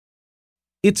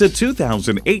It's a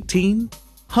 2018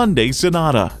 Hyundai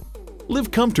Sonata.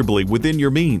 Live comfortably within your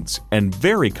means and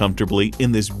very comfortably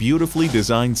in this beautifully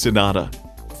designed Sonata.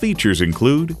 Features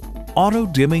include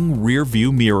auto-dimming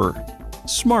rear-view mirror,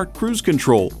 smart cruise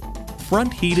control,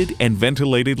 front heated and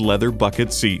ventilated leather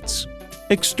bucket seats,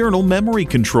 external memory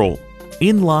control,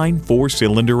 inline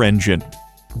 4-cylinder engine,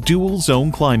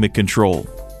 dual-zone climate control,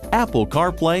 Apple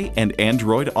CarPlay and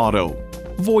Android Auto,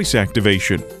 voice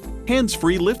activation,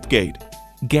 hands-free liftgate,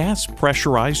 gas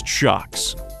pressurized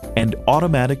shocks, and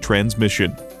automatic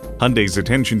transmission. Hyundai's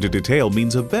attention to detail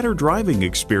means a better driving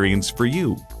experience for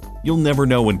you. You'll never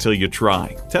know until you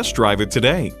try. Test drive it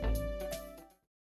today.